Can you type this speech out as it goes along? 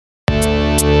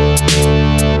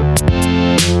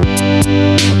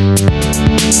Welcome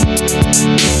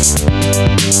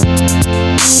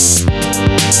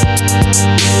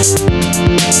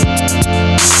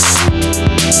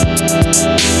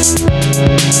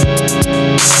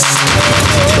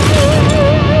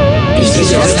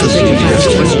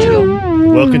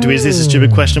to Is This a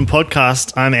Stupid Question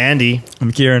podcast. I'm Andy.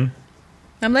 I'm Kieran.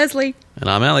 I'm Leslie. And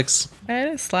I'm Alex. I had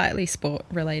a slightly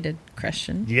sport-related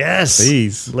question. Yes.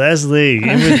 Please. Leslie, in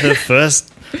with the first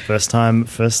time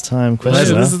question.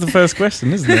 Leslie, this is the first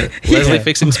question, isn't it? Leslie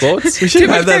fixing sports? We should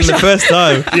have had that in the first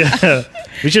time. Yeah.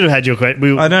 We should have had your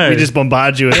question. I know. We just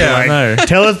bombard you with I know.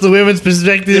 tell us the women's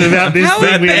perspective about this How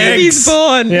thing. are we babies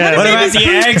born? Yeah. What about the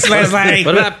eggs, Leslie?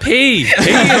 What about pee? Pee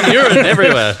and urine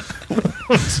everywhere.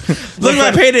 Look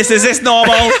at my penis. Is this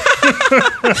normal?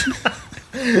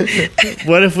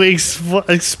 What if we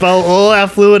expel all our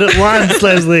fluid at once,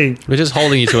 Leslie? We're just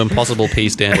holding you to impossible pee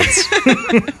standards.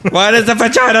 Why does the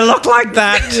vagina look like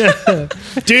that?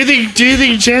 Do you think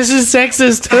Jess is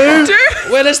sexist too?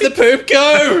 Where does the poop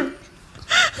go?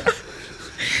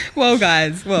 Well,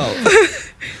 guys,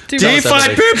 Do you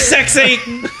find poop sexy?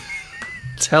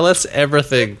 Tell us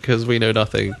everything, because we know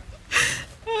nothing.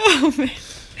 Oh, man.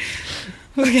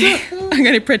 Okay, I'm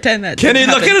going to pretend that Can you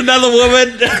didn't look at happen. another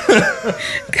woman?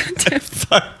 Goddamn.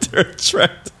 Find her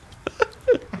attractive.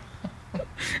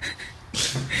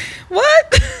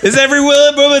 What? Is every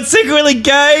woman secretly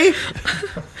gay?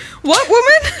 What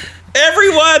woman?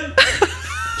 Everyone.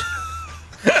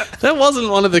 That wasn't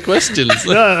one of the questions.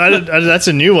 No, that's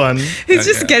a new one. He's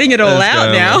just getting it all Let's out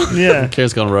go. now. Yeah.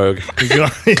 Kira's gone rogue.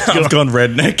 I've gone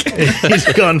redneck. He's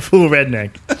gone full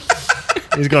redneck.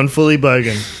 He's gone fully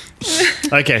bogan.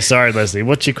 Okay, sorry, Leslie.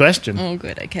 What's your question? Oh,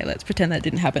 good. Okay, let's pretend that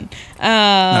didn't happen. No,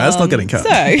 that's not getting cut. So,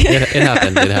 It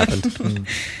happened. It happened.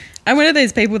 I'm one of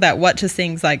those people that watches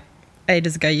things like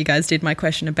ages ago. You guys did my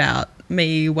question about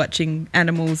me watching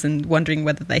animals and wondering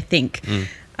whether they think.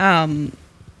 And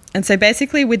so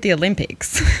basically with the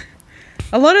Olympics,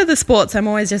 a lot of the sports, I'm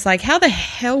always just like, how the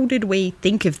hell did we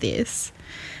think of this?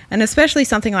 And especially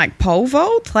something like pole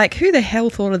vault, like who the hell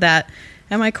thought of that?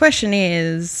 And my question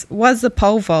is, was the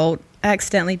pole vault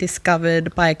accidentally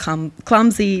discovered by a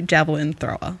clumsy javelin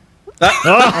thrower?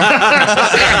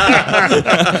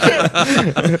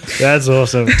 That's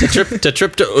awesome. To trip to...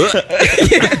 Trip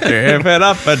it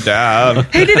up and down.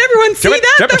 Hey, did everyone see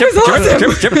that? That was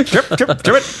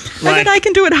awesome. And then I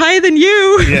can do it higher than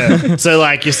you. Yeah. So,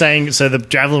 like, you're saying, so the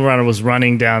javelin runner was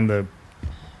running down the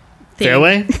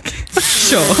fairway?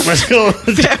 Sure. Let's call it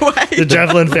the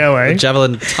javelin fairway.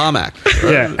 Javelin tarmac.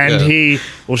 Yeah. And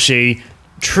she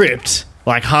tripped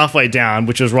like halfway down,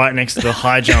 which was right next to the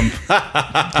high jump,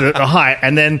 the height,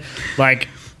 and then like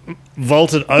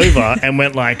vaulted over and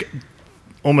went like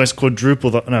almost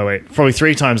quadruple probably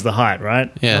 3 times the height,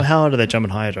 right? Yeah. Well, how high do they jump in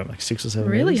high jump? Like 6 or 7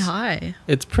 Really meters? high.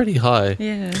 It's pretty high.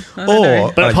 Yeah. I don't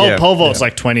know. But pole vault's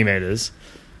like 20 meters.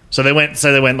 So they went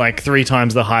like 3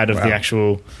 times the height of the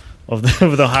actual of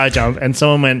the high jump, and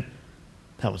someone went,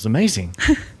 that was amazing.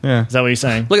 Yeah. Is that what you're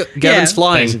saying? Look at Gavin's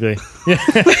flying. Basically. Yeah.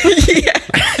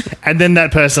 And then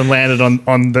that person landed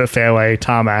on the fairway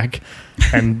tarmac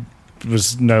and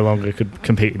was no longer could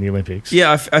compete in the Olympics.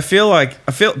 Yeah, I feel like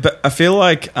pole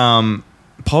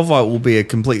vault will be a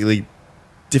completely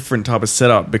different type of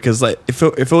setup, because like if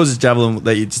it was a javelin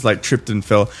that you just like tripped and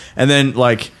fell, and then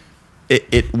like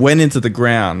it went into the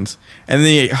ground, and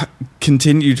then you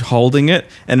continued holding it,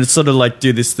 and it sort of like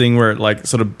do this thing where it like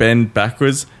sort of bend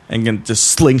backwards and can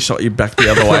just slingshot you back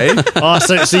the other way. Oh,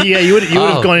 so yeah, you would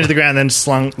have gone into the ground and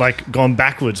then gone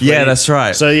backwards. Yeah, that's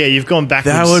right. So yeah, you've gone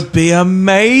backwards. That would be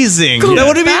amazing. That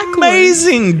would be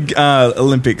amazing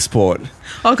Olympic sport.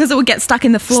 Oh, because it would get stuck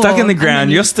in the floor. Stuck in the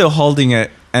ground, you're still holding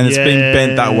it, and it's being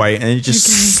bent that way, and it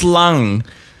just slung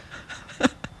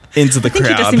into the I think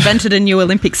crowd. you just invented a new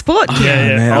Olympic sport.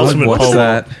 Yeah. Man, Ultimate I would watch pole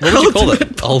that. What would you call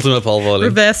it? Ultimate pole vaulting.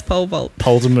 Reverse pole vault.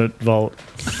 Ultimate vault.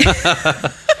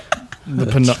 I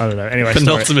don't know. Anyway,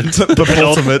 Penultimate.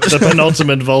 the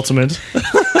penultimate vaultiment.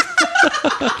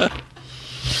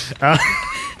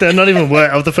 They're not even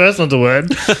word. The first one's a word.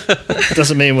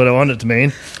 Doesn't mean what I want it to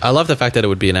mean. I love the fact that it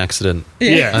would be an accident.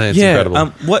 Yeah. I think it's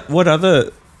incredible. What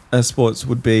other sports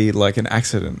would be like an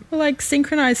accident? Like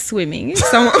synchronized swimming.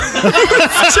 Someone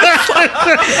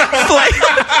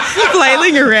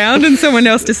flailing around and someone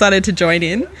else decided to join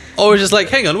in. Or we're just like,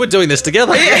 hang on, we're doing this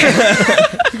together.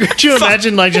 Could you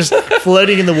imagine like just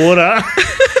floating in the water?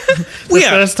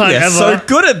 First time ever. So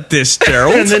good at this,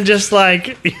 Gerald. And then just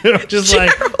like,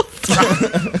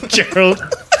 Gerald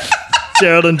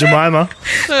and Jemima.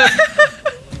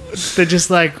 They're just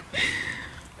like,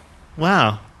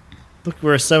 wow, look,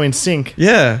 we're so in sync.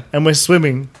 Yeah. And we're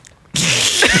swimming.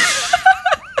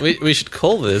 We should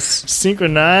call this.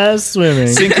 Synchronized swimming.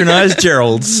 Synchronized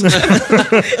Geralds.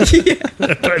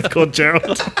 They're both called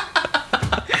Gerald.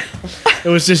 It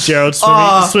was just Gerald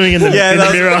swimming in the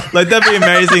mirror. Like that'd be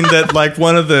amazing. That like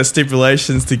one of the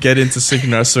stipulations to get into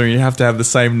synchronized swimming, you have to have the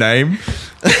same name.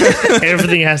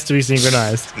 Everything has to be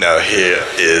synchronized. Now here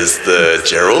is the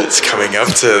Geralds coming up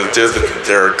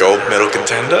they're a gold medal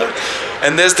contender.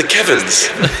 And there's the Kevins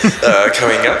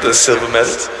coming up, the silver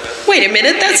medals. Wait a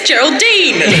minute, that's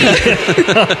Geraldine.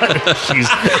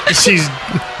 She's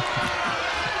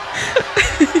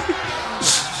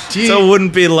So it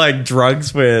wouldn't be like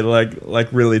drugs where like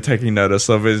really taking notice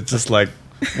of it. It's just like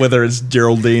whether it's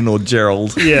Geraldine or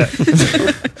Gerald. Yeah.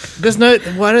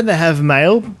 Why don't they have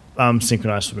male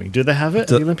synchronized swimming? Do they have it at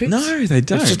the Olympics? No, they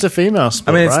don't. It's just a female sport.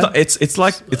 I mean, it's right? not,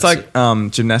 it's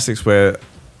like gymnastics where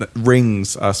the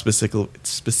rings are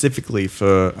specifically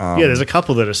for yeah, there's a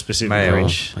couple that are specific male. for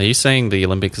each. Are you saying the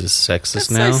Olympics is sexist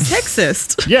That's now? so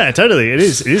sexist. Yeah, totally. It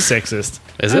is sexist.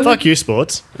 Is it? Fuck you,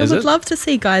 sports. I Is would it? love to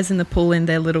see guys in the pool in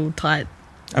their little tight.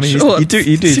 I mean, Shorts.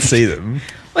 you do see them.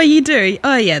 Well, you do.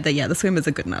 Oh yeah, the swimmers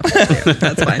are good enough. Yeah,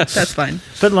 that's fine. That's fine.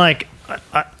 But like,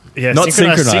 yeah, Not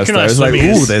synchronized though. It's like, swimming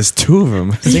ooh, is- there's two of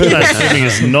them. synchronized swimming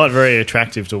is not very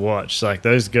attractive to watch. Like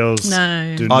those girls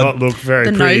No. do not look very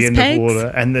The pretty nose in pegs? the water,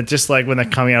 and they're just like when they're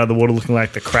coming out of the water looking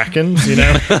like the Krakens, you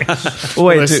know.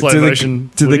 Wait, Those slow motion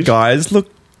do the footage. guys look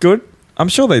good? I'm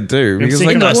sure they do. Because like,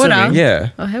 synchronized Water. swimming. yeah,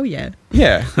 Oh hell yeah.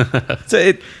 yeah.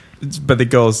 So but the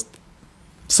girls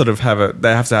sort of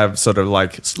they have to have sort of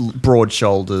like broad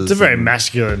shoulders. It's a very and-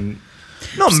 masculine.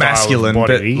 not style of masculine, but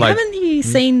body. like Haven't you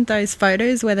seen those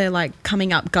photos where they're like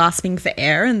coming up gasping for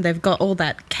air and they've got all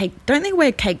that cake? Don't they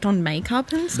wear caked on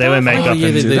makeup and stuff? They wear makeup Oh, yeah,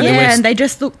 and they- do they- that. Yeah, wear-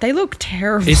 and they look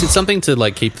terrible. Is it something to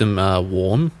like keep them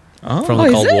warm from Oh, the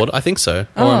is cold it? water? I think so.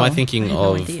 Or am I I thinking have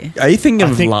no of? idea. are you thinking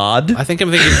of think- lard? I think I'm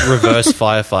thinking reverse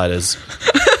firefighters.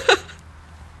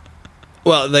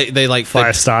 Well, they like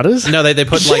Fire starters. No, they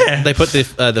put like they put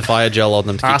the fire gel on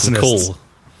them to keep them Arsonists. cool.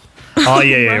 Oh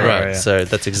yeah, Right. right. Yeah. So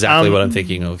that's exactly what I'm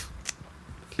thinking of.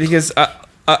 Because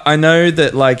I know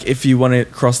that like if you want to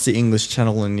cross the English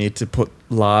Channel and you need to put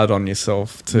lard on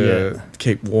yourself to Yeah.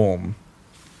 keep warm.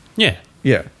 Yeah.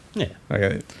 Yeah. Yeah.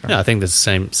 Okay. Yeah, I think there's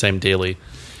the same dealy.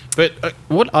 But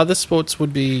what other sports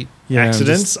would be Yeah, I'm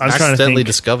Accidents. just- I was trying to accidentally think.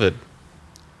 discovered?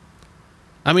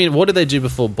 I mean, what do they do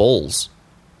before balls?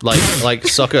 Like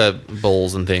soccer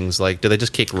balls and things. Like, do they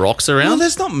just kick rocks Well, around?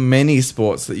 there's not many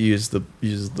sports that use the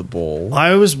ball.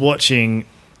 I was watching.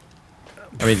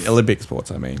 I mean, Olympic sports.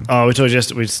 I mean, Oh,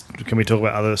 can we talk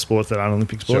about other sports that aren't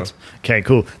Olympic sports? Okay,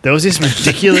 cool. There was this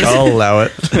ridiculous. I'll allow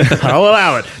it. I'll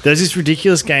allow it. There was this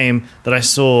ridiculous game that I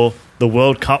saw the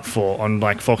World Cup for on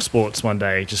like Fox Sports one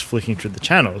day, just flicking through the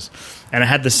channels, and I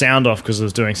had the sound off because I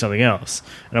was doing something else,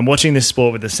 and I'm watching this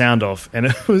sport with the sound off, and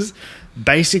it was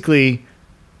basically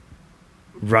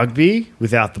rugby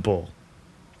without the ball.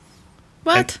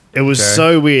 What? It was Okay.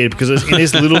 so weird because it was in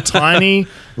this little tiny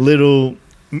little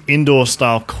indoor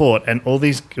style court, and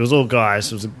it was all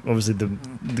guys. It was obviously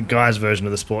the guys' version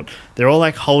of the sport. They're all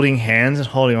like holding hands and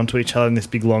holding onto each other in this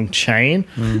big long chain,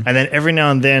 and then every now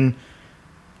and then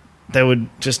they would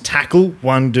just tackle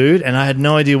one dude, and I had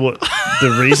no idea what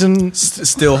the reason.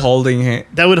 Still holding hand.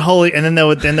 They would hold it, and then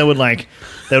they would like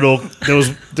they would all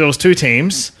there was two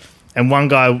teams. And one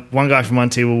guy from one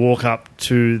team will walk up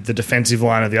to the defensive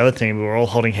line of the other team. We were all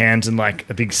holding hands and like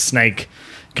a big snake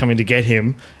coming to get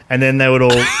him. And then they would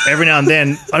all, every now and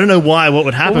then, I don't know why, what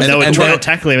would happen. They would and try they- to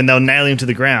tackle him and they'll nail him to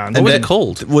the ground. What was then- it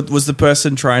called? Was the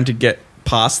person trying to get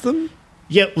past them?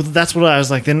 Yeah, well, that's what I was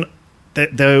like. Then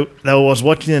they was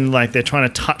watching and like they're trying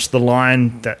to touch the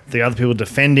line that the other people are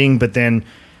defending, but then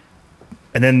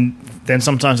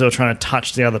sometimes they were trying to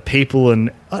touch the other people,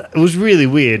 and it was really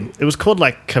weird. It was called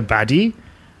like kabaddi.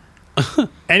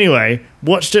 Anyway,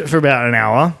 watched it for about an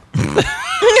hour.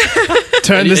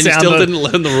 Turned And the you sound still on, didn't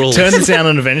learn the rules. turned the sound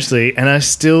on eventually, and I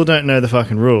still don't know the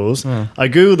fucking rules. I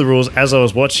googled the rules as I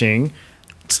was watching.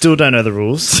 Still don't know the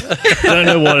rules. Don't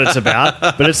know what it's about,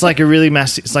 but it's like a really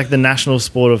massive. It's like the national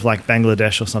sport of like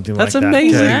Bangladesh or something That's like that.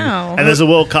 amazing. Wow. And there's a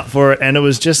World Cup for it, and it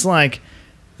was just like,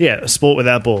 yeah, a sport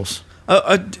without balls.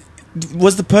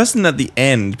 Was the person at the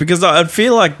end? Because I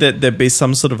feel like that there'd be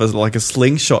some sort of like a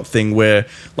slingshot thing where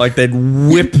like they'd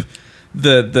whip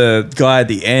the guy at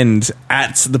the end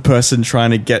at the person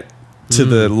trying to get to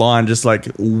the line, just like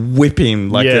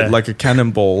whipping like Yeah. like a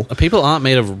cannonball. People aren't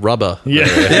made of rubber. Yeah.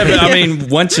 Yeah, but I mean,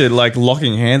 once you're like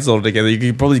locking hands all together, you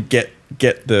could probably get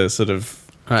the sort of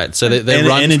Right. So they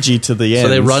run energy to the end. So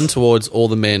they run towards all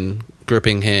the men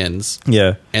gripping hands,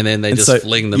 Yeah, and then they And just so-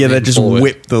 fling them. Yeah, they in just forward.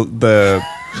 whip the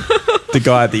the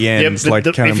guy at the end Yep, is like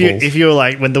if cannonballs. you were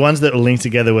like when the ones that were linked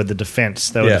together were the defense,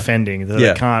 they were Yeah. defending. They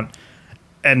Yeah. can't.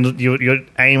 And your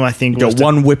aim, I think, You was got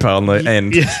one whipper on the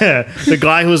end. Yeah, the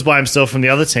guy who was by himself from the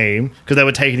other team because they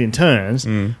were taking in turns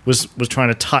was trying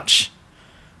to touch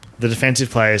the defensive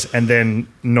players and then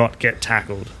not get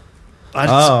tackled.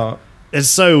 Oh, It's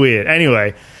so weird.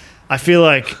 Anyway, I feel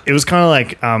like it was kind of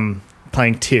like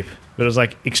playing tip, but it was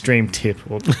like extreme tip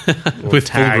or With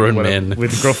tag or full-grown whatever, men.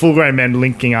 with full-grown men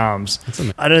linking arms.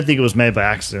 I don't think it was made by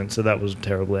accident, so that was a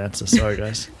terrible answer. Sorry,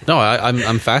 guys. No,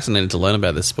 I'm fascinated to learn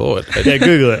about this sport. Yeah,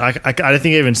 Google it. I don't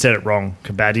think I even said it wrong.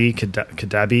 Kabaddi,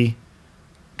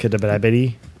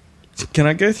 Kadabadi. can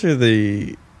I go through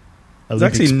the? There's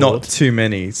Olympic actually not sports too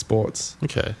many sports.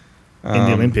 Okay. in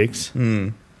the Olympics.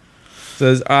 So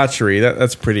there's archery.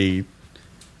 That's pretty.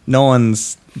 No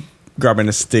one's grabbing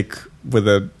a stick with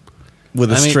a I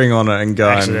mean, string on it and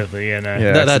going. Accidentally, yeah, no.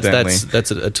 Yeah.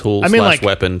 That's a tool I mean, slash like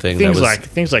weapon thing. Things that was,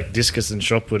 things like discus and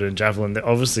shot put and javelin. They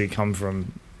obviously come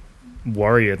from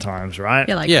warrior times, right?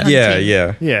 Yeah, like Yeah. hunting.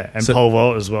 Yeah. Yeah, and So- pole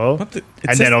vault as well. What the- it And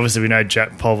says- then obviously we know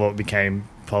pole vault became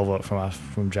pole vault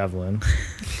from javelin.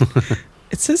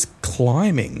 It says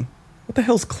climbing. What the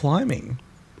hell's climbing?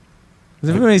 Has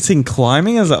everybody seen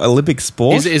climbing as an Olympic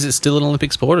sport? is it still an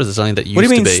Olympic sport, or is it something that used What do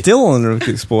you mean to be? still an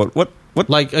Olympic sport? What?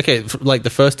 Like, okay, like the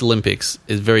first Olympics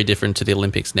is very different to the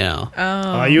Olympics now.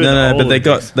 Are you in the No, old but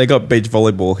Olympics? they got beach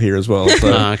volleyball here as well.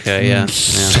 So Oh, okay, yeah.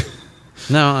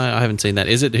 No, I haven't seen that.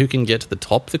 Is it who can get to the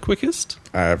top the quickest?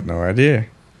 I have no idea.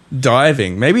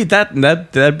 Diving, maybe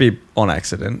that'd be on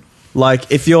accident.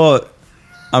 Like if you're,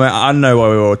 I mean, I don't know why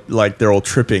we were like they're all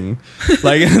tripping.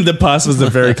 Like the pass was a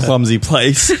very clumsy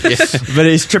place, but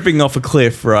he's tripping off a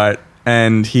cliff, right?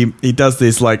 And he does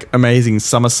this like amazing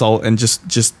somersault and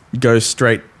just goes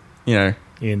straight,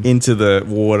 into the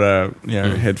water,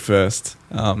 head first.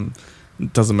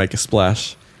 Doesn't make a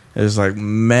splash. It's like,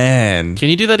 man, Can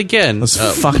you do that again? that's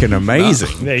fucking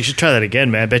amazing. Yeah, you should try that again,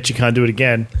 man. I bet you can't do it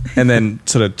again. And then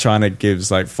sort of China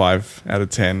gives like 5 out of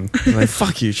 10. Like,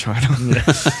 fuck you, China.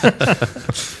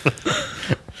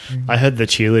 I heard that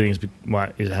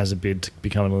cheerleading has a bid to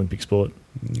become an Olympic sport.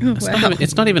 Oh, wow.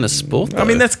 It's not even a sport. I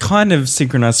mean, though. that's kind of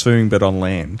synchronized swimming, but on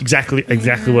land. Exactly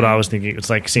what I was thinking. It's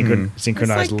like synchronized It's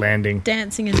like landing.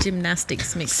 dancing and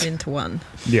gymnastics mixed into one.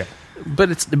 Yeah.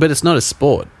 but it's not a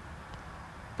sport.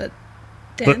 But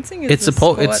dancing it's is a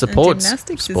support- sport it supports and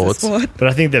gymnastics sports. is a sport. But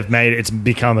I think they've made it's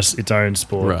become its own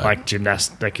sport, Right. like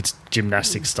it's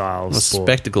gymnastic style A sport.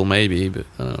 spectacle, maybe, but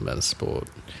I don't know about a sport.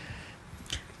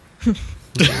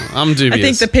 I'm dubious. I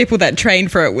think the people that train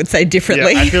for it would say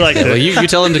differently. Yeah, I feel like Yeah, well, you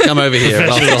tell him to come over here.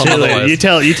 Otherwise- you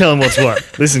tell them what's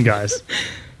what. Listen, guys,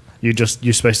 you're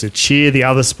supposed to cheer the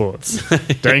other sports.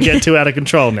 Don't get too out of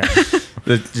control now.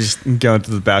 They're just going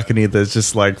to the balcony. There's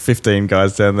just like 15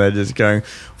 guys down there just going,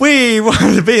 we want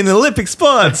to be in the Olympic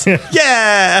sports.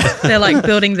 Yeah. They're like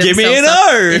building Give themselves me an up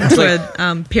O.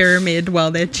 into a pyramid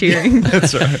while they're cheering.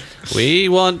 That's right. we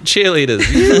want cheerleaders.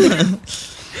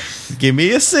 Give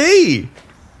me a C.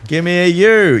 Give me a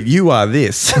U. You are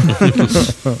this.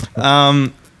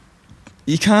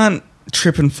 You can't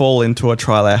trip and fall into a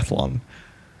triathlon.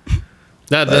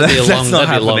 That'd be a That's long, not that'd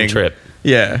be a long happening. trip.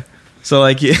 Yeah. So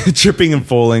like you're tripping and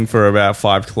falling for about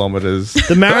 5 kilometers,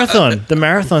 The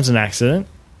marathon's an accident.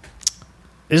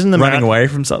 Isn't the running away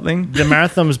from something. The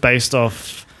marathon was based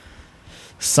off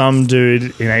some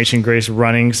dude in ancient Greece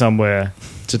running somewhere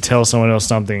to tell someone else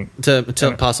something, To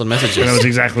pass on messages. and it was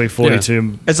exactly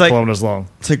 42 It's like- kilometers long.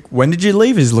 It's like, when did you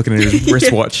leave? He's looking at his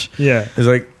wristwatch. Yeah. He's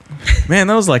like, man,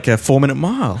 that was like a 4-minute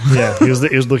mile. Yeah, he was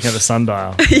looking at the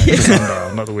sundial. The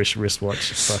sundial, not the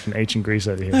wristwatch. It's fucking ancient Greece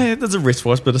over here. Hey, there's a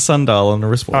wristwatch, but a sundial and a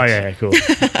wristwatch. Oh yeah, cool.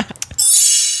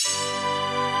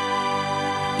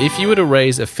 If you were to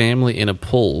raise a family in a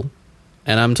pool,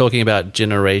 and I'm talking about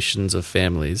generations of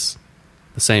families,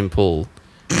 the same pool,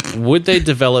 would they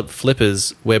develop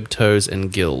flippers, web toes,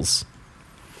 and gills?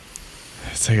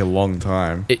 It'd take a long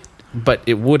time. But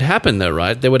it would happen though,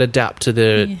 right? They would adapt to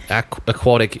the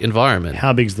aquatic environment.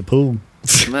 How big's the pool?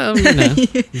 Well,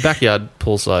 backyard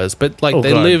pool size. But like Oh,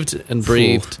 they God. lived and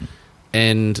breathed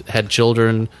and had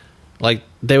children. Like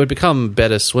they would become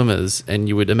better swimmers, and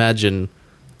you would imagine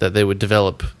that they would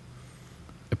develop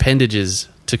appendages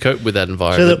to cope with that So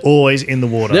environment. they're always in the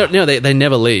water. No, they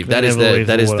never leave. They That is never the leave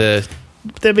that the is water.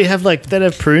 the They'd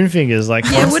have prune fingers like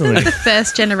Yeah, constantly. wouldn't the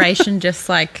first generation just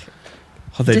like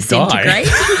Oh, they disintegrate?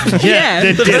 die. Yeah.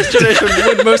 They're the first generation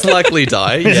would most likely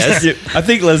die. Yes. Yeah, I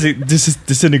think Leslie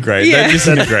disintegrate. Yeah. They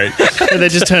disintegrate. they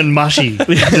just turn mushy.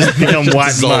 Just become white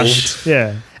dissolved. mush.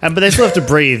 Yeah. But they still have to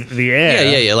breathe the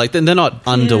air. Yeah. Like they're not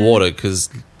underwater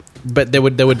but they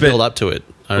would build up to it.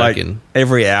 I Like reckon.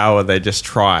 every hour they just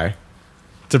try.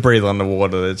 to breathe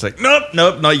underwater. It's like, nope,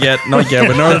 not yet.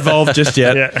 We're not evolved just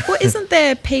yet. Yeah. Well, isn't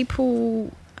there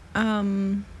people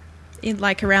in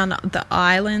like around the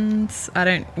islands? I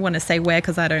don't want to say where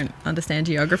because I don't understand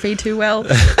geography too well.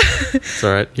 It's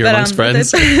all right. You're amongst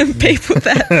friends. there's people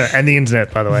that And the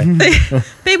internet, by the way.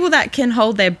 people that can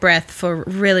hold their breath for a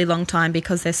really long time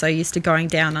because they're so used to going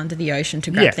down under the ocean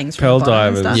to grab Yeah, things pearl from the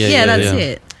bottom and divers. stuff. Yeah, That's yeah.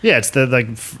 it. Yeah, it's the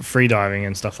like free diving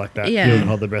and stuff like that. Yeah. You can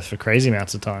hold their breath for crazy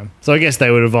amounts of time. So I guess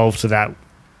they would evolve to that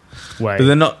way. But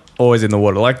they're not always in the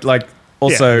water. Like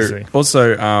obviously.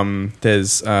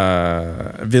 there's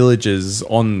villages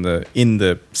in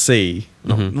the sea.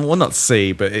 Well, not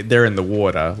sea, but they're in the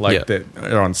water. Like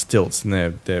they're on stilts, and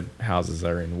their houses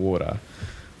are in water.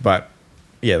 But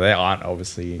yeah, they aren't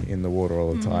obviously in the water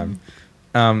all the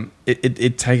time.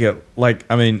 It take it like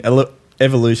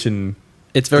evolution.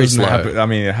 It's very doesn't slow. happen- I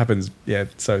mean, it happens. Yeah,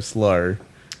 it's so slow.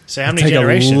 So how It many take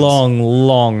generations? a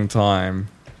long time.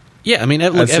 Yeah, I mean,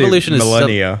 look, I'd say evolution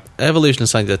millennia. Evolution is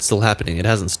something that's still happening. It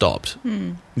hasn't stopped.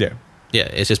 Yeah. Yeah,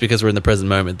 it's just because we're in the present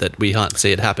moment that we can't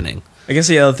see it happening. I guess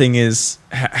the other thing is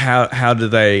how do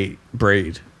they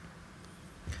breed?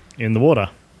 In the water.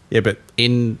 Yeah, but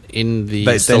In the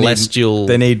they celestial,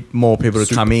 they need more people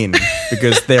to come in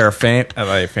because they're are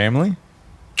they a family?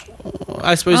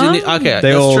 I suppose. Okay, They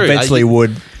that's all true. eventually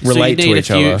would relate so you need to each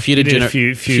a few, other, Few, You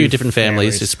need a few different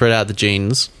families families. to spread out the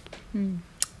genes.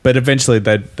 but eventually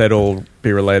they'd all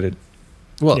be related.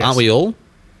 Well, Yes. aren't we all?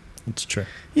 It's true.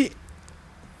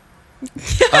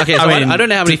 Okay, so I mean, I don't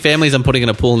know how many families I'm putting in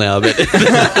a pool now, but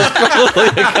probably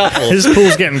a couple. His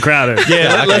pool's getting crowded.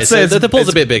 Yeah, okay, so the pool's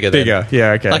a bit bigger then. Bigger,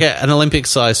 yeah, okay. Like an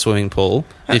Olympic-sized swimming pool.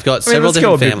 You've got I mean, several let's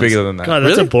go a different bit families. bigger than that. God,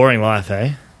 that's Really? a boring life,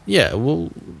 eh? Yeah,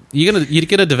 well, you're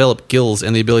gonna develop gills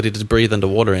and the ability to breathe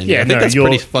underwater. In you. I think that's your-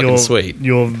 pretty fucking your- sweet.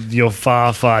 Your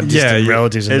far distant Yeah,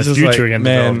 relatives in it's the just future like, are going to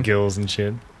man. develop gills and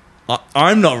shit.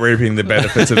 I'm not reaping the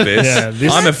benefits of this. Yeah,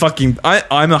 this-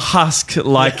 I'm a husk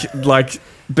like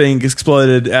being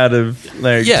exploded out of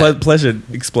Yeah. pleasure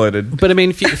exploded. But I mean,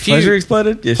 if you Pleasure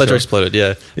exploded? Yeah, pleasure sure. exploded,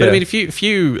 yeah. But Yeah. I mean, if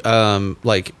you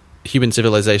like human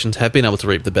civilizations have been able to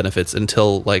reap the benefits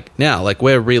until like now, like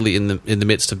we're really in the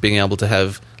midst of being able to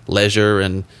have leisure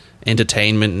and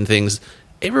entertainment and things.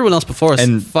 Everyone else before us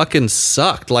And- fucking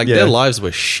sucked. Like Yeah. their lives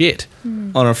were shit.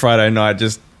 On a Friday night,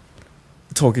 just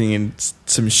talking in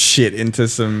some shit into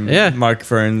some Yeah.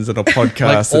 microphones and a podcast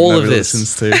Like that all of nobody this.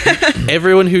 listens to.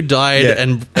 Everyone who died Yeah.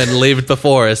 and lived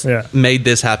before us Yeah. made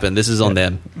this happen. This is on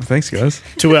them. Thanks, guys.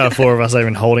 2 out of 4 of us are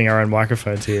even holding our own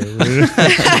microphones here.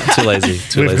 Too lazy.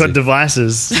 Too We've lazy. got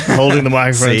devices holding the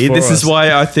microphones See, for this us. is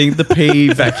why I think the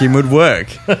pee vacuum would work.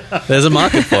 There's a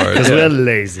market for it. Because we're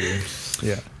lazy.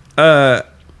 Yeah.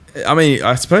 I mean,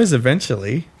 I suppose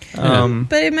eventually.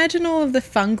 But imagine all of the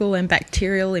fungal and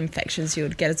bacterial infections you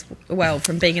would get as well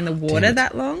from being in the water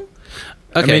that long.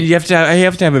 Okay. I mean, you have to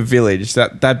have a village.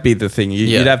 That'd be the thing.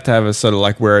 Yeah. You'd have to have a sort of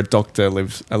like where a doctor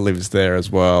lives there as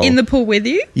well. In the pool with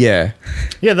you? yeah,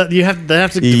 Yeah, they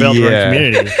have to develop their Yeah. own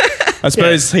community. I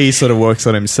suppose he sort of works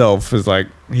on himself as like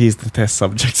he's the test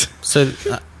subject. So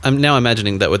I'm now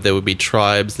imagining that there would be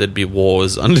tribes, there'd be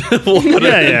wars underwater.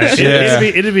 Yeah. Yeah.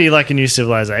 It'd be like a new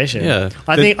civilization. Yeah.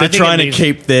 I think they're I think trying it to needs-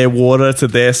 keep their water to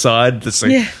their side, just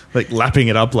like, Yeah. like lapping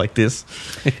it up like this.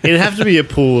 It'd have to be a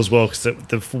pool as well because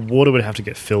the water would have to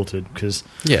get filtered because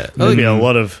Yeah. there'd be a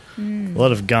lot of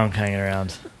gunk hanging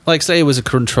around. Like say it was a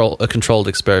controlled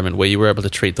experiment where you were able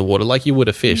to treat the water like you would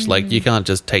a fish. Like you can't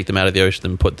just take them out of the ocean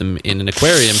and put them in an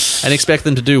aquarium and expect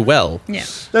them to do well. Yeah.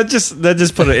 That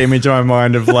just put an image on my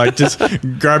mind of like just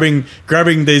grabbing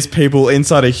these people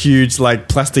inside a huge like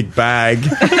plastic bag,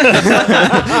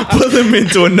 put them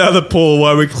into another pool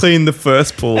while we clean the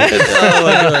first pool. Oh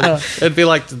my God. It'd be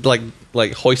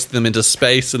like hoist them into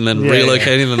space and then Yeah,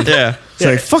 relocating them. Yeah.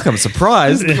 So fuck, I'm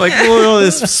surprised. Like all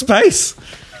this space.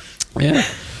 Yeah.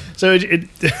 So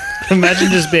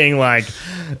imagine just being like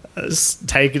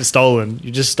stolen.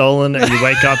 You're just stolen, and you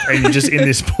wake up and you're just in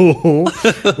this pool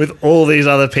with all these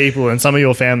other people and some of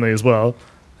your family as well,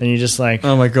 and you're just like,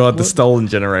 Oh my god, the stolen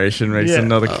generation makes Yeah.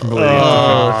 another completely.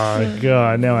 oh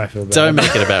god, now I feel bad. Don't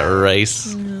make it about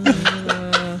race.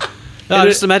 No,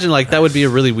 just imagine like that would be a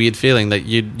really weird feeling that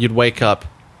you'd wake up,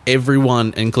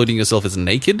 everyone, including yourself, is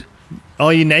naked. Oh,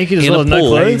 you're naked as In a well, no pool.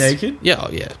 clothes. naked. Yeah,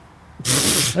 oh, yeah.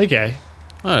 Okay,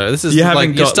 Oh, this is You like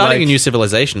haven't you're got, starting like- a new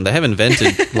civilization. They haven't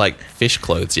invented like fish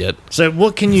clothes yet. so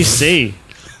what can you see?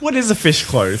 What is a fish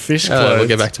clothes? Fish clothes. We'll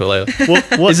get back to it later.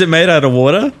 What Is it made out of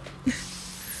water?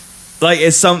 Like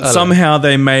it's don't know. somehow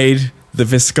they made the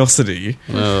viscosity.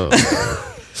 Oh.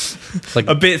 Like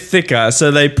a bit thicker.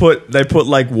 So they put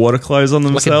like water clothes on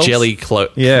like themselves. a jelly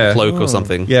cloak or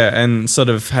something. Yeah, and sort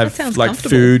of That have sounds like comfortable.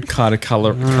 food kind of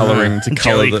coloring to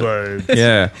color Jelly the. clothes.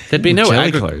 Yeah, There'd be no jelly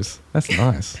agri- clothes. That's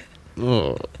nice.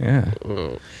 Oh. Yeah,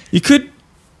 you could.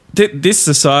 This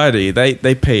society, they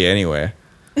pee anywhere.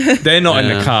 They're not in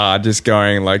the Yeah. car just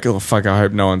going like, oh fuck, I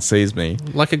hope no one sees me.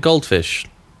 Like a goldfish.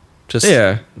 Just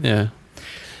Yeah. Yeah.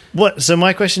 What? So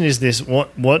my question is this: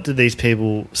 What do these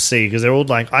people see? Because they're all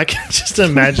like, I can just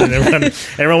imagine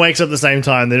everyone wakes up at the same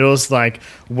time. They're all like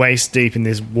waist deep in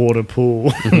this water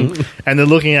pool, and they're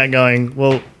looking at going,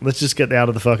 well, let's just get out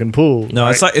of the fucking pool. No,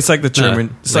 it's like the Truman.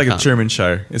 No, it's they like a can't. Truman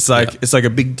Show. It's like a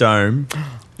big dome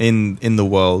in the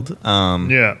world.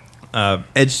 yeah.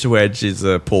 Edge to edge is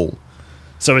a pool.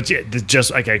 So it's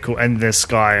just okay, cool. And there's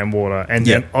sky and water, and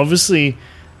Yeah. then obviously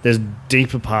there's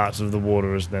deeper parts of the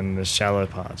water than the shallow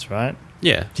parts, right?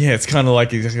 Yeah. Yeah, it's kind of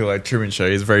like exactly like Truman Show.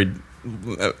 He's very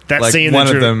That like scene one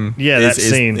that of Tru- them. yeah, is, that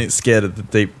scene. It's scared of the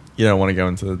deep. You don't want to go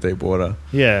into the deep water.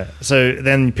 Yeah. So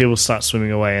then people start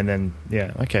swimming away, and then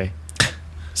okay.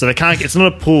 So they can't. It's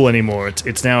not a pool anymore.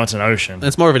 It's now an ocean,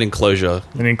 It's more of an enclosure.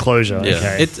 an enclosure. Yeah.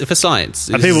 Okay. It's for science.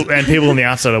 And people on the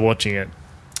outside are watching it.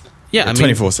 Yeah, I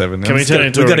mean 24/7. Can we turn it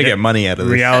into We've a got to get money out of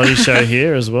this. reality show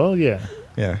here as well? Yeah.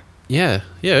 Yeah.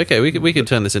 Yeah. Okay, we could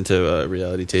turn this into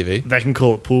reality TV. They can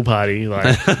call it pool party.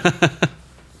 Like,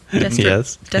 Desperate,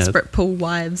 Yes, desperate pool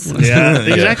wives. yeah,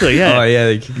 exactly. Yeah. Oh yeah.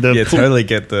 The pool- Totally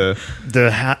get the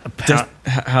The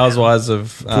housewives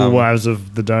of pool wives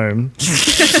of the dome.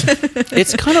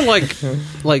 It's kind of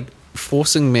like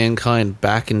forcing mankind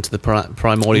back into the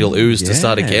primordial ooze to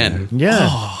start yeah. again.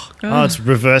 Yeah. Oh, it's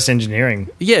reverse engineering.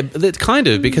 Yeah, that kind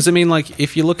of, because I mean, like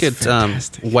if you look at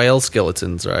fantastic. whale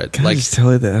skeletons, right? Can I Like just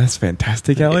tell you that that's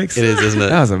fantastic, Alex? it is, isn't it?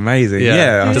 That was amazing.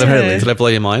 Yeah, Did, totally. did I blow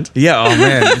your mind? Yeah. Oh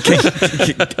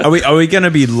man, are we going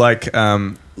to be like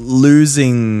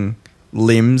losing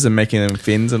limbs and making them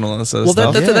fins and all that sort of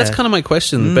Well, stuff? that's kind of my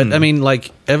question. But I mean, like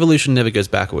evolution never goes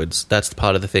backwards. That's the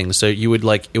part of the thing. So you would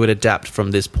it would adapt from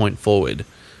this point forward.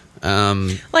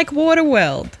 Like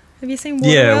Waterworld. Have you seen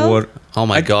Waterworld? Yeah. What? Oh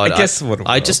my god! I guess Waterworld.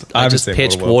 I just I haven't just seen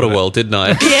pitched Waterworld, Waterworld, didn't I?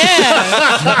 Yeah.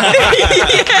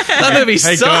 That movie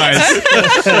Hey sucks.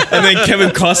 guys, and then Kevin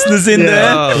Costner's in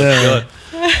there. Oh god!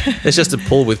 It's just a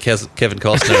pool with Kevin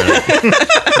Costner in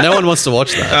it. No one wants to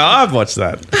watch that. Oh, I've watched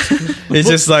that. It's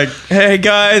just like, hey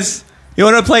guys, you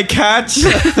want to play catch?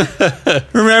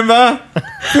 Remember?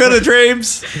 Field of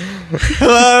Dreams?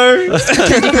 Hello? You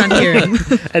can't hear him.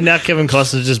 And now Kevin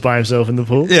Costner's just by himself in the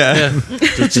pool. Yeah.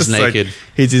 Just like, naked.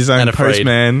 he's his own and afraid.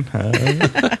 postman.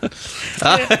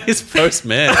 His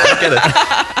postman. I get it.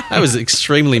 That was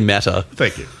extremely meta.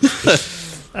 Thank you.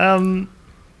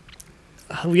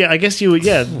 Yeah, I guess you would.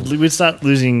 Yeah, we'd start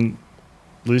losing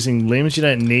limbs. You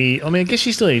don't need. I mean, I guess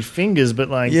you still need fingers, but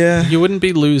like, Yeah. You wouldn't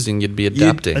be losing. You'd be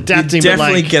adapting. adapting. You but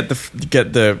definitely like, get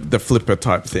the flipper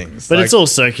type things. but Like, it's all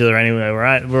circular anyway,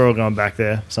 right? We're all going back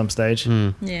there some stage.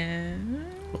 Yeah.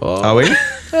 Oh, Are we?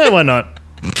 Yeah, why not?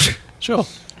 sure.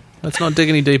 Let's not dig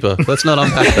any deeper. Let's not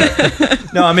unpack that.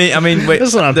 No, I mean, wait.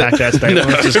 Let's not unpack that statement.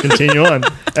 Let's just continue on.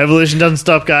 Evolution doesn't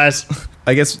stop, guys.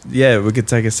 I guess, yeah, we could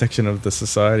take a section of the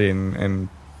society and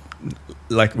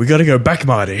like, we got to go back,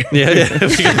 Marty. Yeah.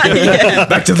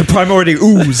 Back to the primordial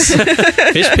ooze.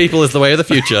 Fish people is the way of the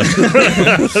future.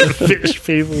 Fish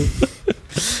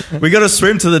people. We got to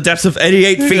swim to the depths of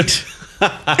 88 feet.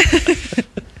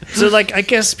 So, like, I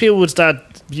guess people would start.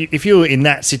 If you were in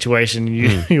that situation,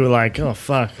 you were like, "Oh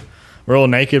fuck, we're all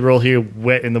naked, we're all here,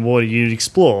 wet in the water." You'd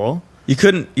explore. You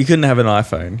couldn't have an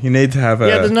iPhone. You need to have a.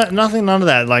 Yeah, there's none of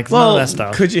that. Like none of that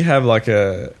stuff. Could you have like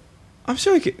a? I'm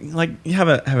sure you could, like, you have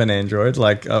an Android,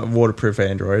 like a waterproof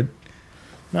Android.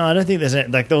 No, I don't think there's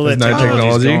like all that There's no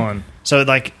technology's technology? gone. So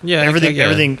like Yeah, everything okay,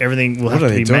 yeah. everything will What have are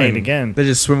to they be made doing? again. They're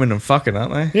just swimming and fucking,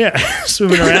 aren't they? Yeah,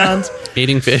 swimming around.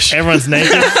 Eating fish. Everyone's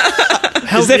naked.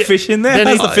 Is there fish in there? Then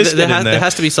How's it- the fish there, get in there?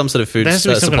 has to be some sort of food There has to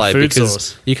be some kind of supply food because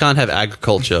source. you can't have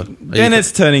agriculture. Then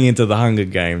it's turning into the Hunger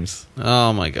Games.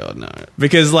 Oh my god, no.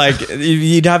 Because, like,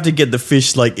 you'd have to get the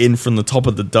fish, like, in from the top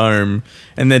of the dome,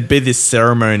 and there'd be this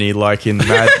ceremony, like, in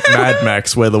Mad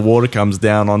Max, where the water comes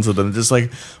down onto them, just,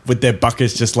 like, with their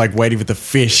buckets just, like, waiting for the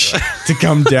fish to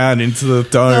come down into the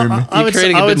dome. I You're would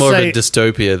creating say- a I bit would more say- of a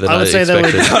dystopia than I I, would say that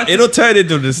would- expected. It'll turn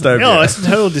into a dystopia. No, it's a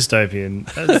total dystopian.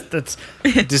 That's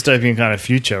dystopian kind of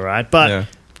future, right? But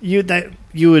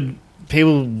Yeah.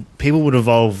 people would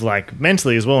evolve like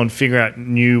mentally as well and figure out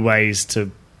new ways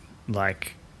to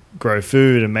like grow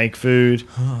food and make food.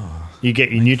 You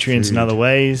get your nutrients in food. other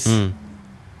ways.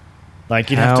 Like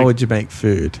you'd have How to. would you make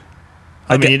food?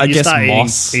 I mean, I you guess start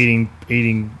moss.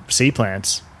 eating sea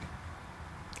plants.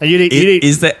 And you'd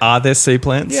eat, Are there sea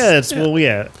plants? yeah, it's well,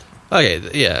 yeah. Okay,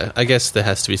 yeah. I guess there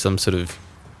has to be some sort of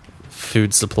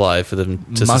food supply for them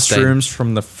to Mushrooms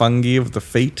from the fungi of the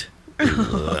feet.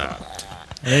 I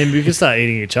mean, we could start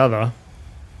eating each other.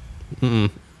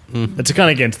 It's kind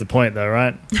of getting to the point, though,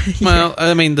 right? sustain. Well,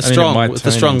 I mean, the I mean, it might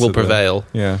strong turn will into the- prevail.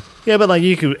 Yeah. Yeah, but like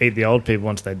you could eat the old people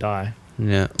once they die.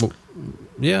 Yeah. Well,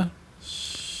 yeah.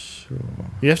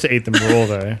 You have to eat them raw,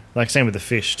 though. Like same with the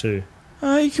fish too.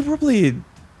 You could probably.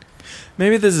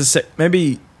 Maybe there's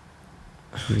maybe.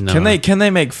 No. Can they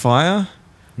make fire?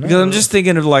 Because I'm just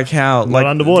thinking of like how Not like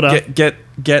underwater. get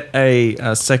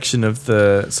a section of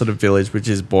the sort of village which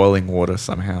is boiling water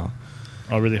somehow.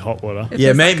 Oh, really hot water. If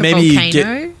Yeah, there's like a maybe you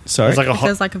volcano, get. Sorry. It's like a if hot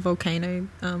there's like a volcano,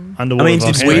 underwater I mean,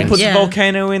 did volcano. we put Yeah. the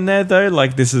volcano in there though?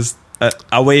 Like, this is.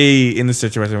 Are we in the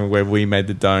situation where we made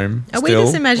the dome? are we still,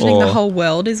 just imagining or- the whole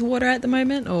world is water at the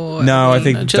moment, or No, are I we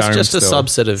think just dome a still.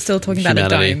 subset of still talking humanity.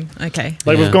 about a dome? Okay,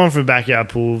 Like Yeah. we've gone from backyard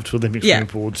pool to Olympic Yeah. swimming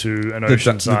pool to an The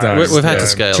ocean dome. size. We've had to dome.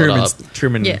 scale it Truman's, up.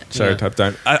 Truman Yeah. show Yeah. type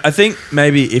dome. I think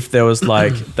maybe if there was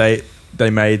like they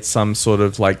made some sort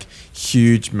of like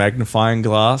huge magnifying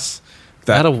glass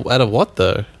that Out of what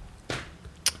though?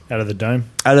 out of the dome.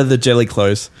 out of the jelly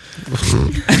clothes.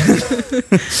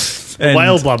 And-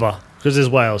 Whale blubber, because there's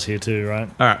whales here too, right?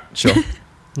 All right, sure.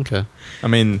 Okay. I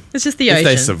mean, it's just the if ocean.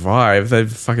 they survive,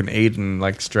 they've fucking eaten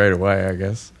like straight away. I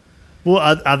guess. Well,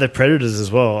 are there predators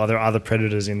as well? Are there other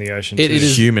predators in the ocean? It too?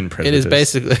 is Human predators. It is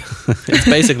basically it's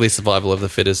basically survival of the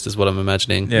fittest is what I'm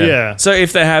imagining. Yeah. So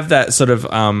if they have that sort of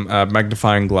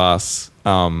magnifying glass,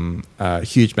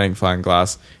 huge magnifying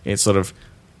glass, it sort of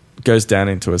goes down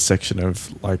into a section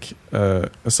of like a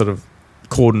sort of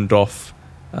cordoned off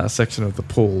section of the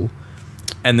pool,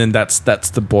 and then that's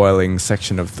the boiling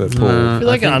section of the pool. I feel like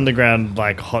I an think- underground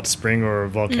like hot spring or a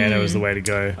volcano is the way to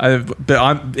go. But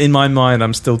I'm in my mind,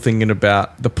 I'm still thinking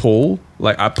about the pool,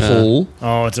 like a pool.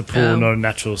 Oh, it's a pool, not a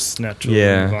natural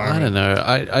Yeah. environment. I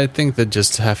don't know. I think they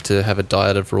just have to have a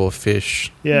diet of raw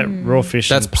fish. Yeah, raw fish.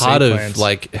 That's and part sea of plants.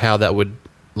 like how that would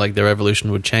like their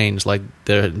evolution would change. Like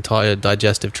their entire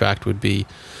digestive tract would be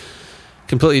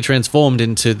completely transformed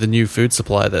into the new food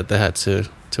supply that they had to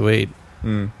eat.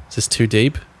 Is this too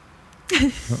deep?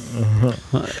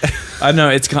 I know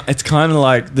it's kind of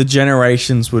like the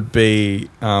generations would be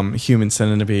human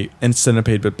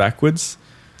centipede, but backwards.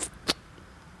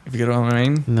 If you get what I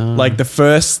mean. No. Like the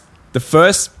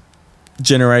first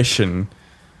generation,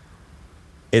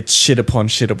 it's shit upon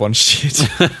shit upon shit,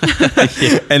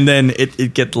 and then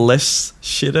it gets less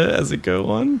shitter as it go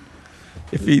on.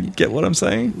 If you get what I'm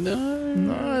saying. No,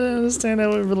 I don't understand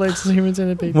how it relates to human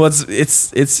centipede. Well,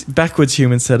 it's backwards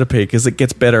human centipede because it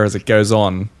gets better as it goes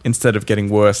on instead of getting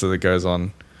worse as it goes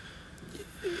on.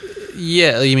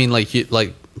 Yeah, you mean like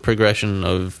progression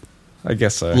of I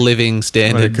guess so. living I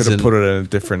standards? could have put it in a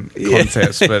different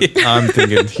context, but I'm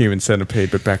thinking human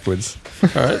centipede, but backwards. All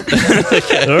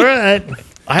right.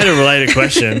 I had a related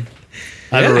question.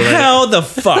 I have a related. How the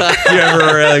fuck do you have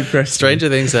a really question? Stranger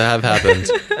things that have happened.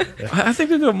 I think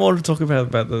we've got more to talk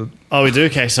about the. Oh, we do.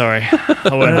 Okay, sorry.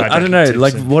 I don't know.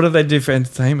 Like, what do they do for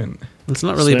entertainment? It's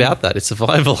not really Swim. about that. It's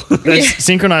survival.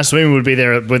 Synchronized swimming would be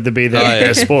their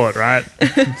yeah. sport, right?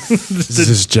 This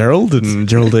is Gerald and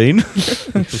Geraldine.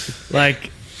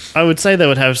 Like, I would say they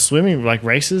would have swimming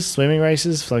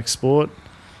races, like sport.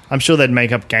 I'm sure they'd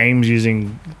make up games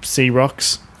using sea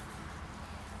rocks.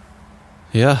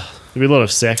 Yeah. There'd be a lot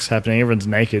of sex happening. Everyone's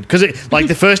naked because, like,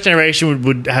 the first generation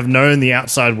would have known the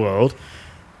outside world,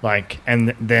 like,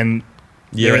 and then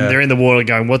they're in the water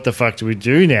going, "What the fuck do we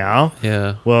do now?"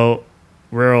 Yeah. Well,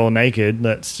 we're all naked.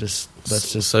 Let's just.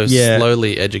 So Yeah.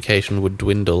 slowly education would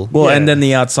dwindle. Well, Yeah. and then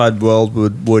the outside world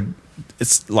would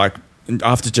it's like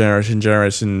after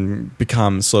generation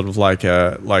becomes sort of like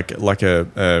a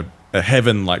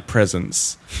heaven like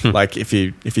presence. Like if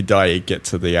you die, you get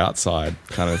to the outside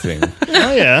kind of thing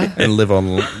Oh yeah, and live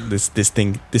on this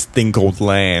thing called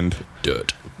land.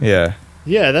 Dirt. Yeah.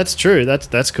 yeah, that's true.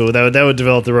 That's cool. They would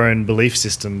develop their own belief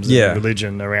systems, Yeah. and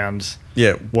religion around.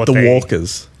 Yeah, What the they-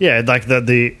 walkers. Yeah, like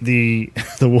the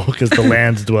walkers, the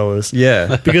land dwellers.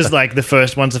 Yeah. Because like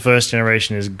once the first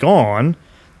generation is gone,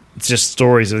 it's just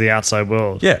stories of the outside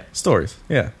world. Yeah, stories.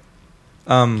 Yeah.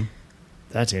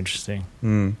 That's interesting.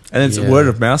 And it's Yeah. word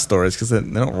of mouth stories because they're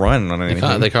not writing on They anything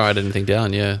can't write anything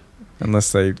down, yeah.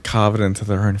 unless they carve it into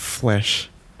their own flesh.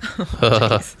 Which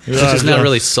is now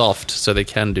really soft, so they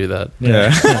can do that.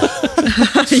 Yeah.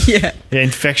 yeah. Yeah,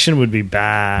 infection would be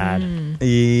bad. Yeah.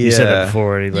 You said that before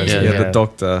already, Leslie. Yeah, the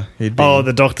doctor. He'd be, Oh,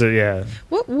 the doctor. Yeah.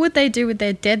 What would they do with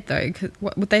their dead though?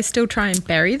 Would they still try and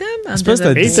bury them? I suppose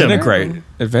they'd Eat them. disintegrate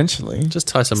eventually. Just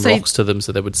tie some So- rocks to them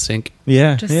so they would sink.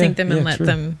 Yeah. Just yeah, sink them and yeah, let true.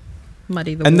 them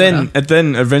muddy the And water.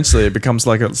 then eventually it becomes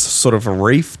like a sort of a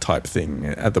reef type thing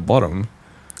at the bottom.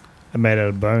 Made out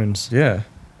of bones. Yeah.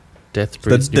 Death The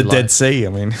breeds new Dead life. Sea, I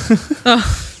mean.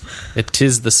 It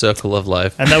is the circle of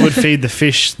life. And that would feed the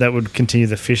fish. That would continue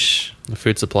the fish. The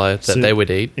food supply that So- they would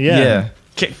eat. Yeah.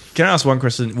 Can I ask one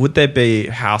question? Would there be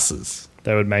houses?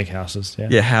 They would make houses. Yeah.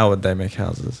 Yeah, how would they make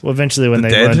houses? Well, eventually, when The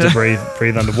they dead? learn to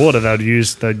breathe underwater, they'd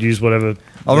use whatever.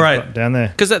 All they've right. got down there.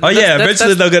 Because Oh yeah,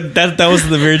 eventually they'll get that was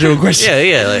the original question.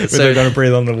 yeah. Like, Whether they're so going to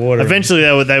breathe underwater. Eventually,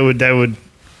 they would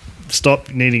stop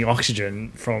needing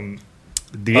oxygen from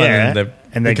the air,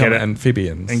 and they become get it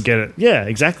amphibians. and get it. Yeah,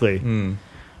 exactly. Mm.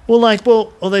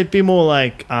 Or they'd be more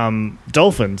like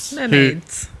dolphins.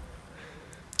 Mermaids.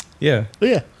 Yeah.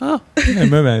 Yeah, Yeah,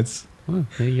 mermaids. oh,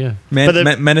 there you go. But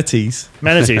they- Manatees.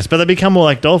 manatees, but they become more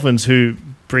like dolphins who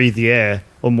breathe the air.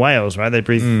 Or whales, right? They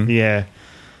breathe the air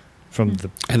from the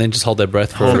And then just hold their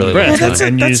breath for Hold a really their long breath. time.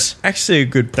 And That's use- actually a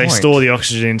good they point. store the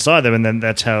oxygen inside them, and then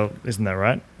that's how. Isn't that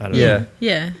right? I don't Yeah. know.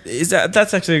 Yeah.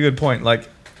 That's actually a good point. Like,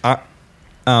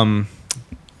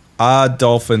 are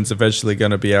dolphins eventually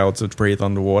going to be able to breathe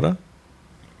underwater?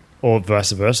 Or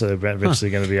vice versa. They're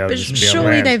eventually going to be able But to just be on surely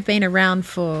land. they've been around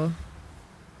for,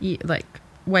 like,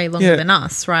 way longer Yeah. than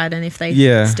us, right? And if they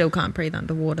Yeah. still can't breathe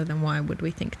underwater, then why would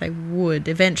we think they would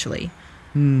eventually?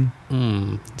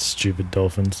 Stupid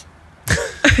dolphins.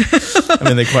 I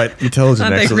mean, they're quite intelligent,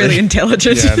 Aren't they actually. really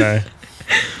intelligent? Yeah, I know.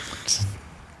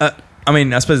 I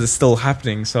mean, I suppose it's still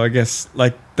happening, so I guess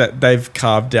like that they've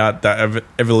carved out that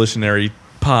evolutionary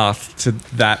path to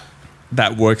that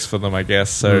works for them, I guess.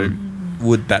 So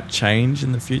would that change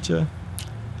in the future?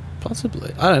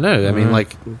 Possibly. I don't know. I mean,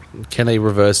 like, can they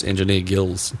reverse engineer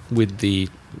gills with the,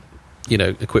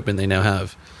 equipment they now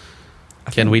have?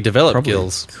 Can we develop probably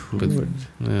gills?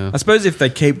 Yeah. I suppose if they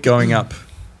keep going up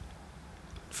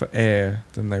for air,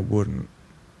 then they wouldn't.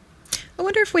 I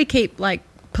wonder if we keep, like,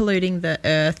 polluting the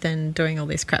earth and doing all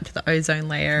this crap to the ozone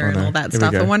layer and no. all that Here we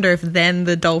stuff. go. I wonder if then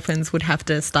the dolphins would have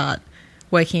to start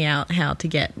working out how to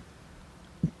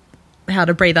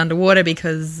breathe underwater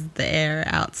because the air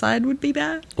outside would be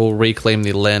bad. Or reclaim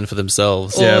the land for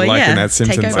themselves. Or, Yeah, like in yeah, that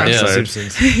Simpsons take over. Yeah. episode.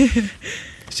 Simpsons.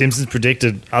 Simpsons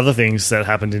predicted other things that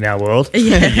happened in our world.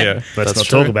 Yeah. Yeah, Let's That's not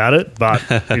true. talk about it, but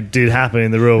it did happen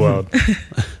in the real world.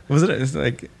 Was it? It's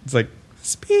like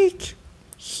speak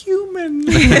human.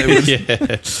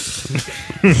 Yeah.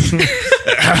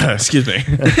 Excuse me.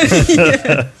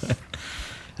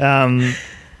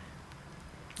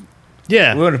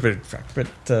 Yeah, We're on a bit of track, but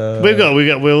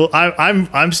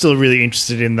I'm still really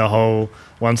interested in the whole.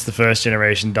 Once the first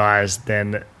generation dies,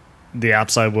 then the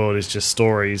outside world is just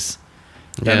stories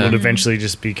that Yeah. would eventually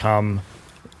just become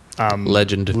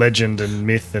Legend. and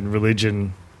myth and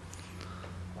religion.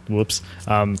 Whoops.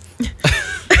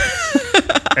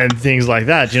 And things like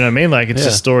that. Do you know what I mean? Like, it's Yeah.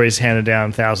 just stories handed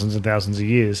down thousands and thousands of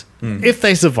years. Hmm. If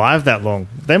they survive that long,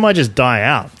 they might just die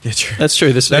out. yeah, true. That's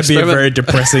true. This That'd be a experiment- very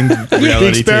depressing The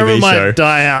reality experiment TV might show.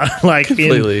 die out like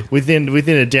Completely. within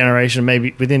a generation,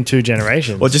 maybe within 2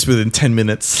 generations. Or just within 10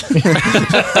 minutes.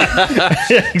 yeah,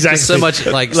 exactly. There's so much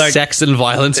like sex and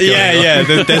violence going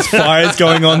on. There's fires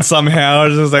going on somehow.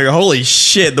 It's just like, holy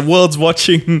shit, the world's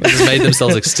watching. They just made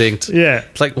themselves extinct. Yeah.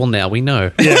 It's like, well, now we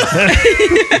know.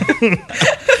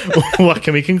 What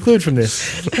can we conclude from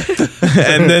this?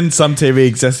 And then some TV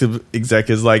exec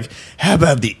is like, how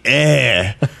about the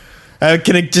air?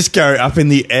 Can it just go up in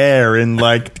the air and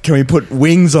like, can we put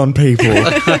wings on people?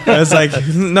 I was like,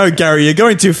 no, Gary, you're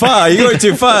going too far. You're going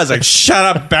too far. I was like,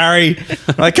 shut up, Barry.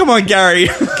 I'm like, come on, Gary.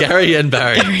 Gary and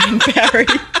Barry. Barry.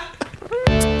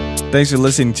 Thanks for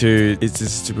listening to It's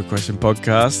This a Stupid Question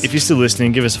podcast. If you're still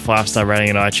listening, give us a 5-star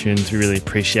rating on iTunes. We really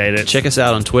appreciate it. Check us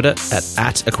out on Twitter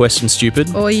at A Question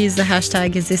Stupid. Or use the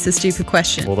hashtag, is this a stupid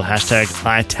question? Or the hashtag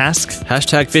iTask.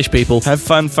 Hashtag fish people. Have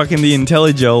fun fucking the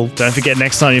IntelliGel. Don't forget,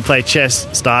 next time you play chess,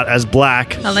 start as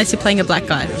black. Unless you're playing a black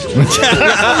guy.